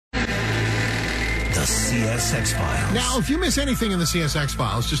CSX Files. Now, if you miss anything in the CSX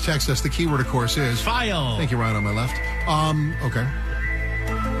Files, just text us. The keyword, of course, is file. Thank you, Ryan, on my left. Okay.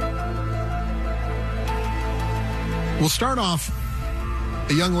 We'll start off.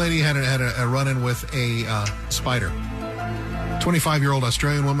 A young lady had a run-in with a spider. 25-year-old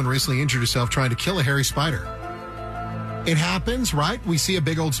Australian woman recently injured herself trying to kill a hairy spider. It happens, right? We see a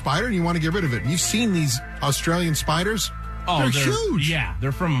big old spider and you want to get rid of it. You've seen these Australian spiders? Oh, they're huge. Yeah,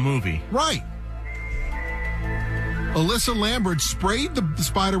 they're from a movie. Right. Alyssa Lambert sprayed the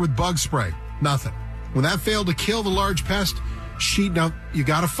spider with bug spray. Nothing. When that failed to kill the large pest, now, you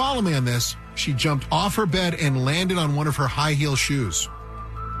got to follow me on this. She jumped off her bed and landed on one of her high heel shoes.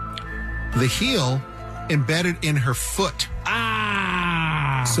 The heel embedded in her foot.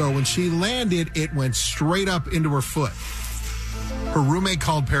 Ah! So when she landed, it went straight up into her foot. Her roommate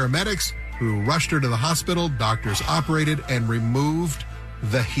called paramedics, who rushed her to the hospital. Doctors operated and removed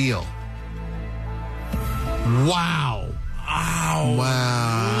the heel. Wow. Ow.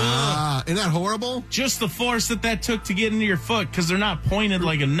 Wow. Isn't that horrible? Just the force that took to get into your foot, because they're not pointed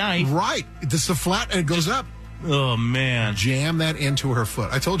like a knife. Right. This is flat and it goes up. Oh, man. Jam that into her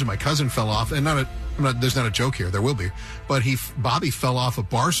foot. I told you my cousin fell off, and there's not a joke here. There will be. But Bobby fell off a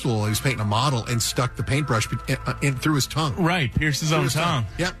bar stool. He was painting a model and stuck the paintbrush in through his tongue. Right. Pierced his own tongue.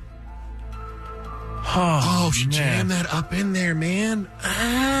 Yep. Oh, she jammed that up in there, man.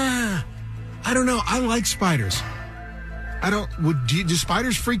 I don't know. I like spiders. Do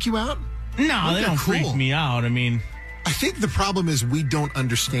spiders freak you out? No, they don't freak me out. I mean, I think the problem is we don't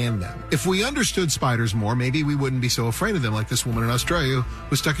understand them. If we understood spiders more, maybe we wouldn't be so afraid of them, like this woman in Australia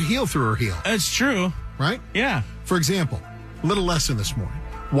who stuck a heel through her heel. That's true. Right? Yeah. For example, little lesson this morning.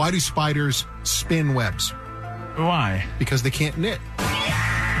 Why do spiders spin webs? Why? Because they can't knit.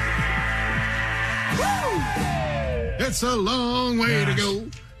 It's a long way to go.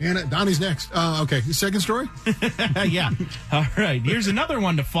 And Donnie's next. Okay, second story? Yeah. All right. Here's another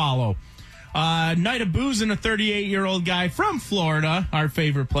one to follow. Night of booze and a 38-year-old guy from Florida, our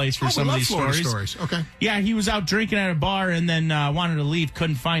favorite place for some of these stories. Okay. Yeah, he was out drinking at a bar and then wanted to leave,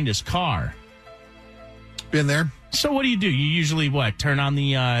 couldn't find his car. Been there. So what do? You usually, turn on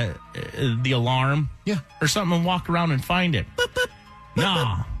the alarm? Yeah. Or something and walk around and find it.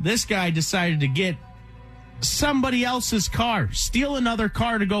 No, this guy decided to get somebody else's car, steal another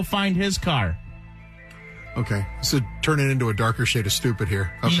car to go find his car. Okay, so turn it into a darker shade of stupid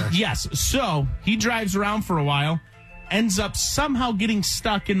here. Okay. Yes, so he drives around for a while, ends up somehow getting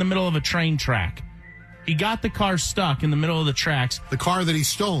stuck in the middle of a train track. He got the car stuck in the middle of the tracks. The car that he's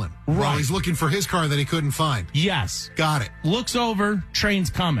stolen. Right. While he's looking for his car that he couldn't find. Yes. Got it. Looks over, train's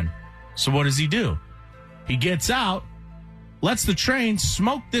coming. So what does he do? He gets out, lets the train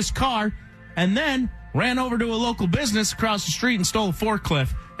smoke this car, and then ran over to a local business across the street and stole a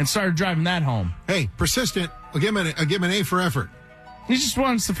forklift and started driving that home. Hey, persistent. I'll give him an A for effort. He just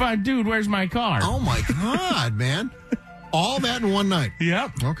wants to find, dude, where's my car? Oh, my God, man. All that in one night.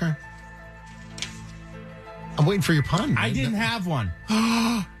 Yep. Okay. I'm waiting for your pun. I didn't have one.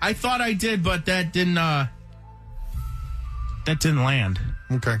 I thought I did, but that didn't land.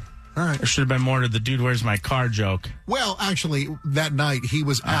 Okay. All right. There should have been more to the dude, where's my car joke. Well, actually, that night he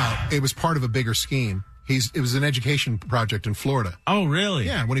was out. It was part of a bigger scheme. It was an education project in Florida. Oh, really?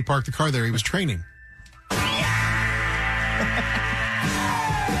 Yeah, when he parked the car there, he was training. I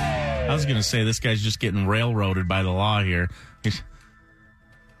was going to say, this guy's just getting railroaded by the law here. It's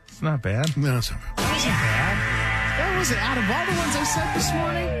not bad. No, it's not bad. That wasn't bad. That was out of all the ones I said this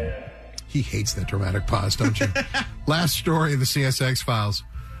morning. He hates that dramatic pause, don't you? Last story of the CSX Files.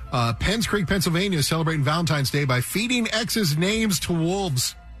 Penns Creek, Pennsylvania is celebrating Valentine's Day by feeding exes names to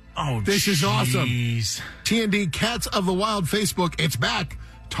wolves. Oh, this is awesome. Jeez. TND Cats of the Wild Facebook, it's back.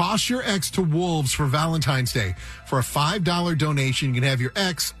 Toss your ex to wolves for Valentine's Day. For a $5 donation, you can have your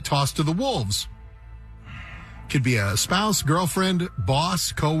ex tossed to the wolves. Could be a spouse, girlfriend,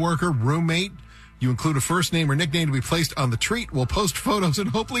 boss, coworker, roommate. You include a first name or nickname to be placed on the treat. We'll post photos and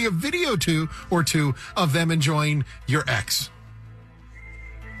hopefully a video or two of them enjoying your ex.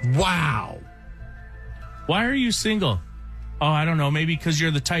 Wow. Why are you single? Oh, I don't know. Maybe because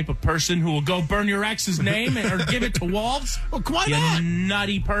you're the type of person who will go burn your ex's name or give it to wolves? Well, why you not?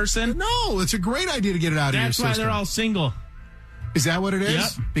 Nutty person. No, it's a great idea to get it out of your system. That's why they're all single. Is that what it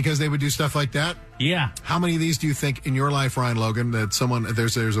is? Yep. Because they would do stuff like that? Yeah. How many of these do you think in your life, Ryan Logan,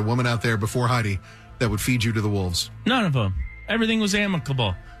 that there's a woman out there before Heidi that would feed you to the wolves? None of them. Everything was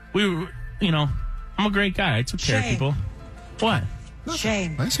amicable. We were, I'm a great guy. I took care of people. What?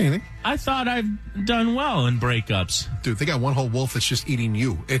 Shame. I didn't say anything. I thought I've done well in breakups. Dude, they got one whole wolf that's just eating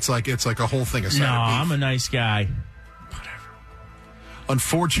you. It's like a whole thing of No, I'm a nice guy. Whatever.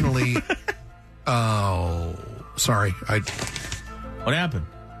 Unfortunately, Oh, sorry. What happened?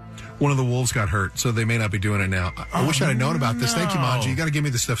 One of the wolves got hurt, so they may not be doing it now. I wish I'd have known about this. Thank you, Manji. You got to give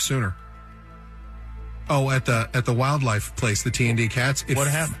me the stuff sooner. Oh, at the wildlife place, the T&D Cats. What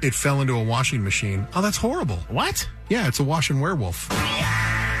happened? It fell into a washing machine. Oh, that's horrible. What? Yeah, it's a washing werewolf.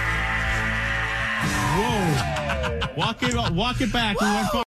 Whoa. Walk it back. We went